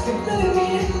twilight. It's gonna be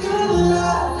a good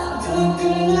life.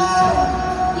 Good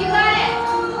life. You got it.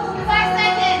 5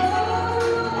 seconds.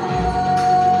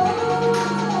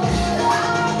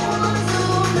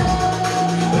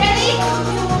 Ready?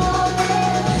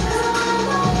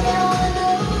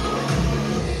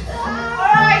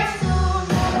 All right.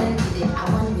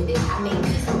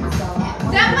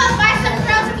 Dumbbell bicep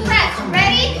curls and press.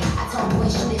 Ready?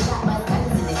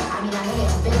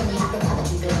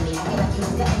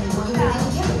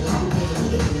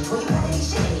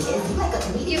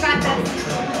 You got this.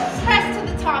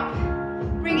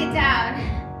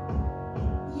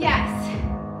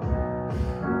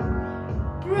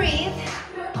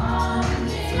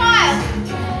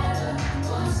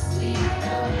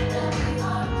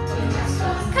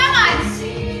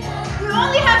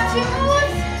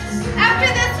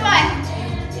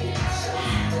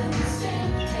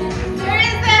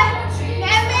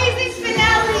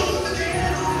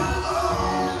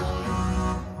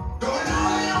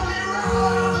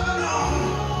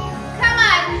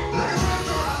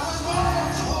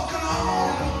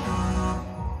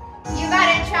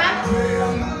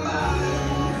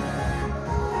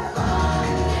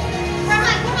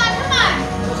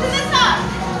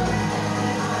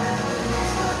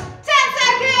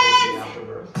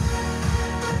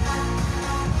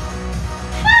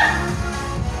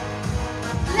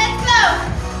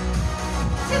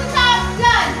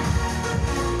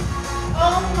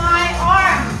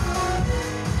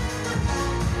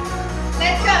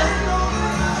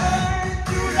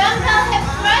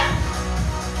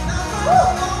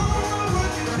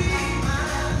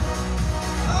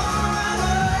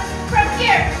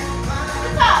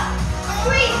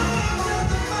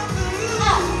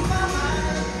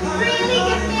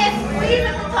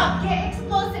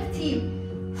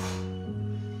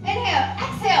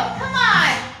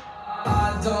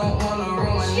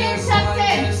 chin tucked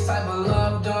in. This type of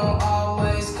love don't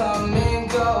always come and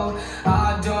go.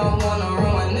 I don't wanna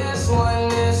ruin this one.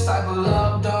 This type of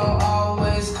love don't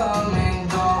always come and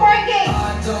go. I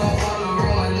don't wanna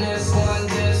ruin this one.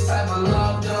 This type of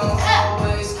love don't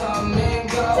always come and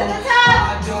go. To the top.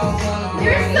 I don't wanna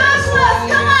You're ruin so this close. one.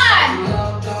 Come This on. type of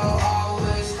love don't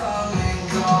always come and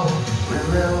go.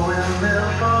 Windmill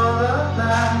fall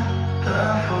apart.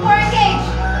 Core engage.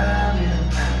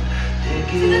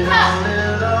 To the top.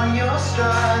 On your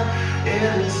stride.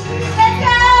 Let's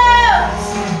go.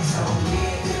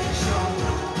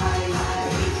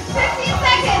 15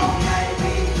 seconds.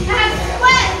 I have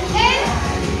sweat in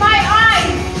my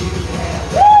eyes.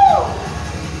 Woo!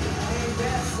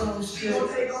 You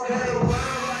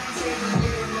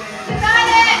got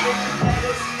it.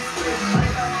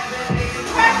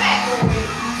 Perfect.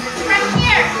 From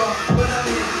here.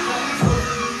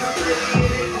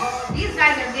 These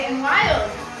guys are getting wild.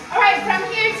 All right, from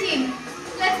here, team.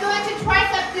 Let's go into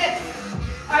tricep dips.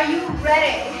 Are you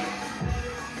ready?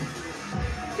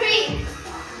 3,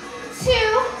 2,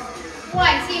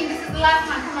 1. Team, this is the last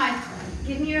one. Come on.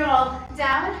 Give me your roll.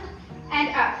 Down and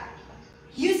up.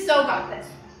 You so got this.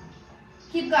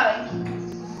 Keep going.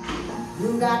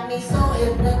 You got me so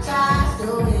hypnotized, the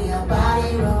way your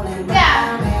body rolling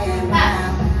Down, round and up.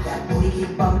 round. That booty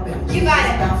keep bumping, You got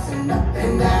it. bouncing up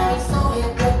and down. So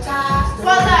hypnotized, the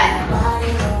Well way done. your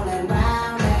body rolling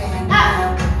round and Up.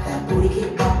 round. That booty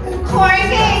keep bumping, Core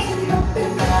engage. bouncing up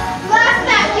and down. Blast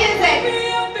that music. Wake me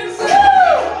up Woo!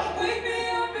 inside. Wake me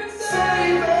up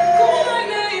inside. Call my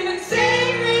name and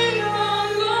save me from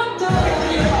the dark.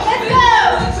 Let's go.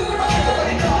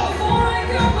 Before I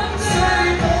come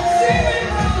undone, save me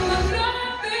from the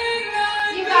nothing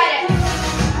I You got it.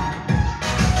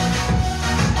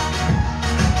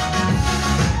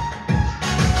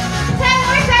 10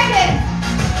 more seconds.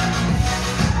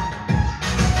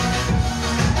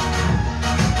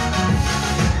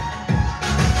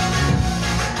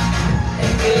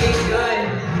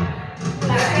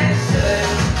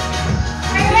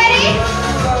 Are you ready?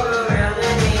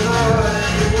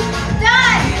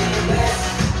 Done.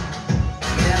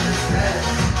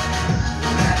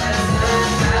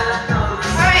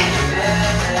 All right.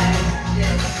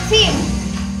 Team,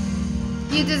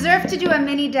 you deserve to do a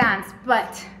mini dance,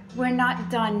 but we're not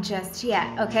done just yet,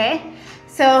 okay?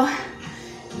 So,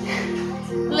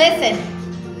 listen.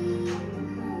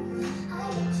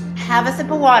 Have a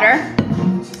sip of water.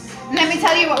 Let me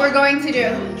tell you what we're going to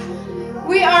do.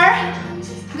 We are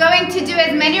going to do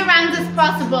as many rounds as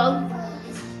possible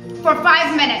for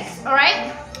 5 minutes, all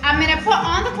right? I'm gonna put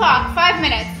on the clock 5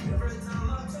 minutes.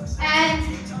 And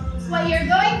what you're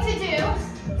going to do,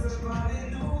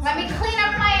 let me clean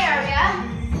up my area.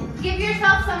 Give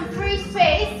yourself some free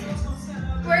space.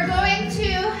 We're going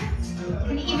to,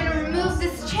 can even remove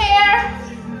this chair.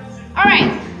 All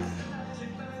right.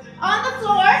 On the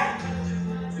floor,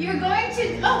 you're going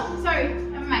to, oh, sorry,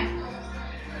 never mind.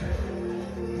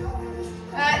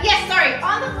 Yes, sorry,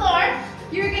 on the floor,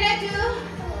 you're gonna do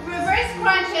reverse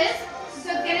crunches. So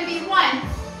it's gonna be 1,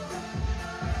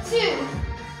 2,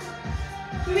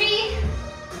 3,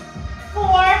 4,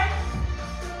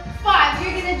 5.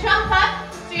 You're gonna jump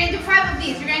up, so you're gonna do 5 of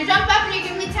these. You're gonna jump up and you're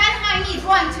gonna give me 10 high knees.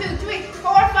 1, 2, 3,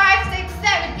 4, 5, 6,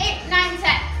 7, 8, 9,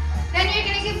 10. Then you're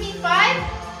gonna give me 5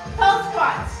 pulse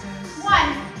squats.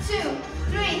 1, 2,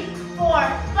 3, 4,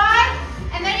 5.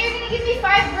 And then you're gonna give me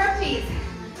 5 burpees.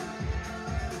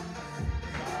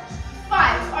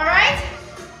 5, all right?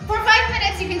 For 5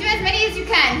 minutes, you can do as many as you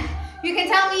can. You can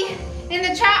tell me in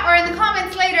the chat or in the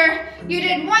comments later, you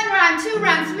did 1 round, 2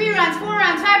 rounds, 3 rounds, 4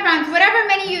 rounds, 5 rounds, whatever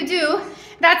many you do,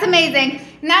 that's amazing.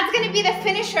 And that's gonna be the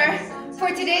finisher for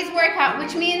today's workout,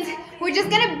 which means we're just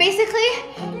gonna basically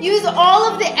use all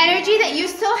of the energy that you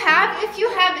still have, if you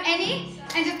have any,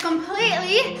 and just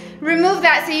completely remove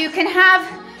that so you can have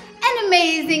an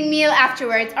amazing meal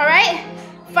afterwards, all right?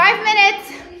 5 minutes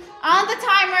on the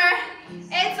timer,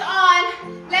 it's on.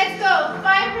 Let's go,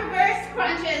 5 reverse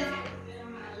crunches.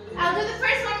 I'll do the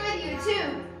first one with you,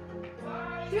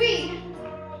 2, 3,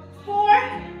 4,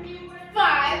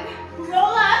 5.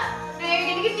 Roll up, and you're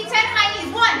gonna give me 10 high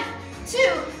knees. 1,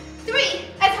 2, 3,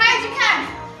 as high as you can.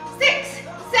 6,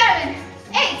 7,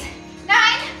 8,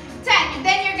 9, 10. And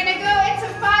then you're gonna go into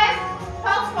 5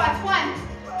 pulse squats. 1,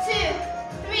 2,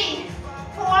 3,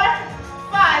 4,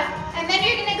 5. And then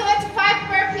you're gonna go into 5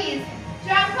 burpees.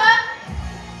 Jump up.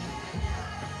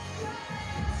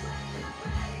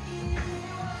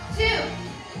 2,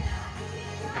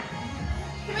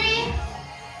 3,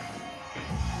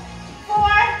 4,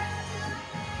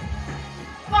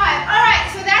 5. All right,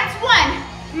 so that's 1.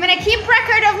 I'm gonna keep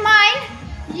record of mine.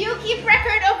 You keep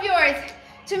record of yours.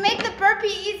 To make the burpee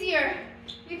easier,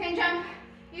 you can jump,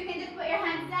 you can just put your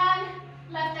hands down,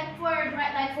 left leg forward,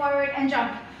 right leg forward, and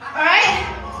jump. All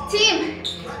right? Team,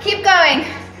 keep going.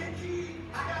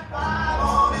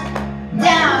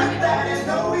 Down.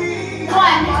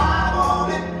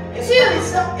 1, 2,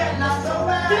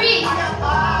 3, 4,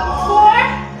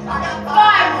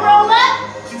 5. Roll up.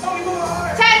 10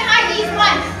 high knees.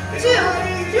 1, 2,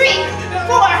 3,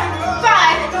 4,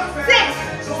 5,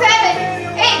 6,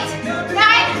 7, 8,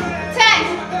 9,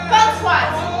 10. Both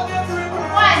squats.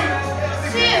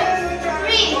 1, 2,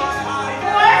 3, 4,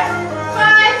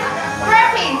 5.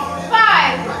 Burpees.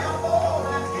 5.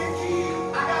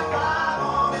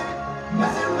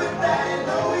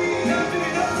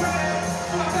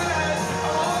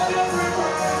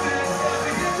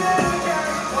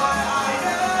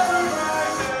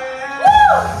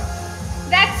 Woo!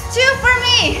 That's 2 for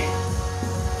me.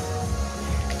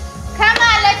 Come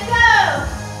on, let's go.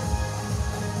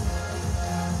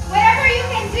 Whatever you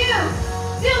can do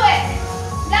it.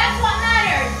 That's what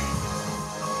matters.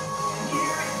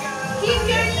 Keep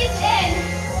your knees in.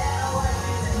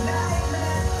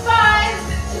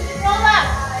 5. Roll up.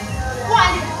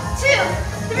 1, 2,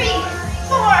 3,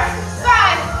 4,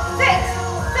 5, 6,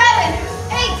 7,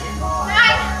 8,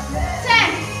 9, 10.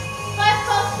 5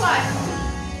 close squats.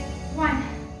 1,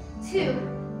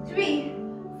 2, 3,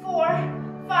 4,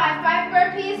 5. 5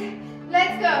 burpees.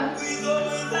 Let's go.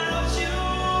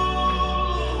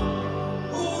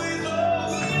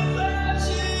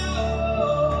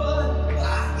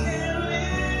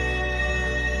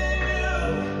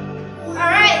 All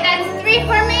right, that's 3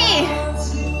 for me.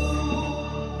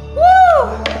 Woo!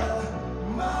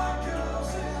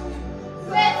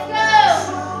 Let's go.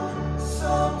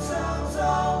 Sometimes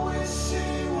I wish she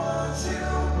was you.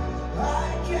 I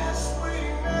guess we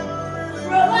never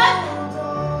really Roll up.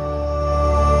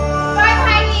 5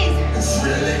 high knees. It's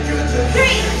really good to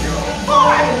 3,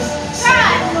 4,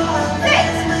 5, 6,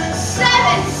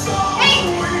 7, 8,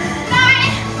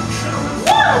 9.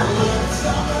 Woo! 2.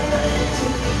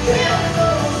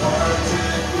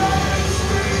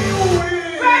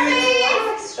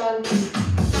 Burpees. Strong.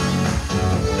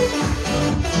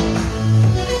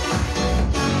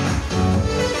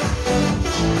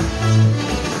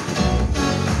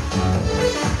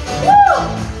 Woo!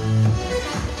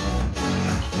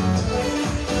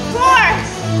 4.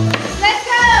 Let's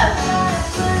go.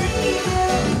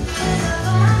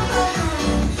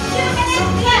 2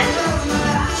 minutes left.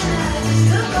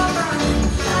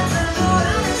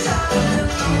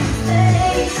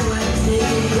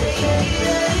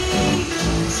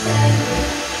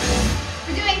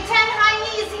 We're doing 10 high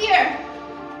knees here.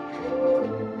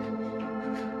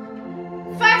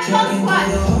 5 close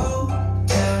squats.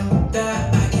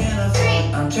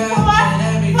 3, 4,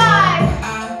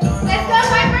 5. Let's go,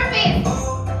 5 burpees.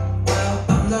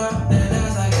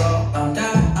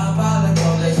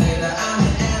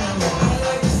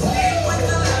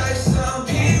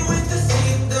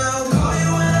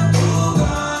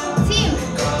 Team,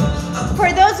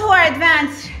 for those who are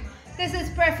advanced, this is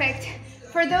perfect.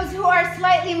 For those who are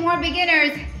slightly more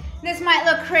beginners, this might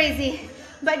look crazy,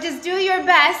 but just do your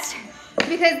best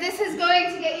because this is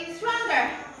going to get you stronger.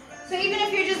 So even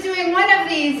if you're just doing one of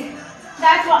these,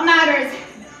 that's what matters.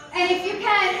 And if you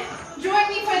can, join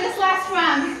me for this last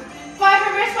round. 5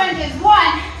 reverse lunges.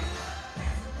 1,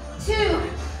 2,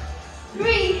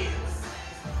 3,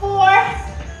 4,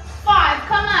 5.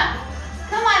 Come up.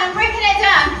 Come on, I'm breaking it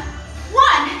down.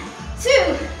 1,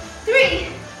 2, 3,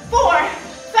 4,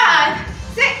 5,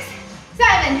 6,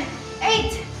 7,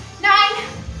 8, 9,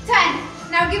 10.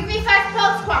 Now give me 5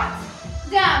 belt squats.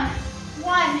 Down.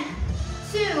 1,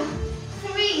 2,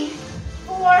 3,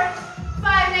 4, 5.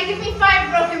 Now give me 5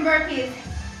 broken burpees.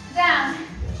 Down.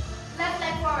 Left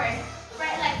leg forward.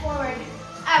 Right leg forward.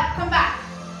 Up. Come back.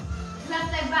 Left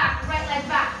leg back. Right leg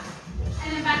back.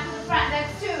 And then back to the front.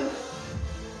 That's 2.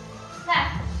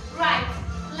 Left. Right.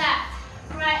 Left.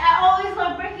 Right. I always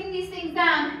love breaking these things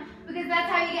down because that's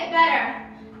how you get better.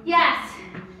 Yes.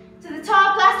 To the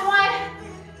top. Last one.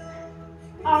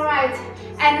 All right.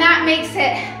 And that makes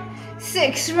it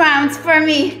 6 rounds for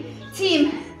me.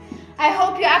 Team, I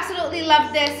hope you absolutely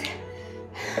love this.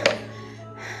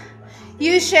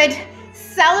 You should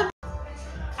celebrate.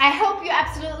 I hope you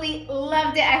absolutely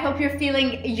loved it. I hope you're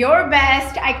feeling your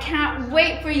best. I can't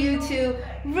wait for you to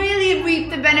really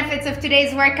reap the benefits of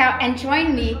today's workout and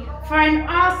join me for an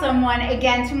awesome one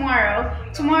again tomorrow.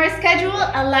 Tomorrow's schedule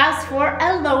allows for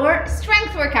a lower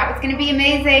strength workout. It's gonna be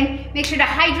amazing. Make sure to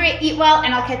hydrate, eat well,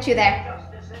 and I'll catch you there.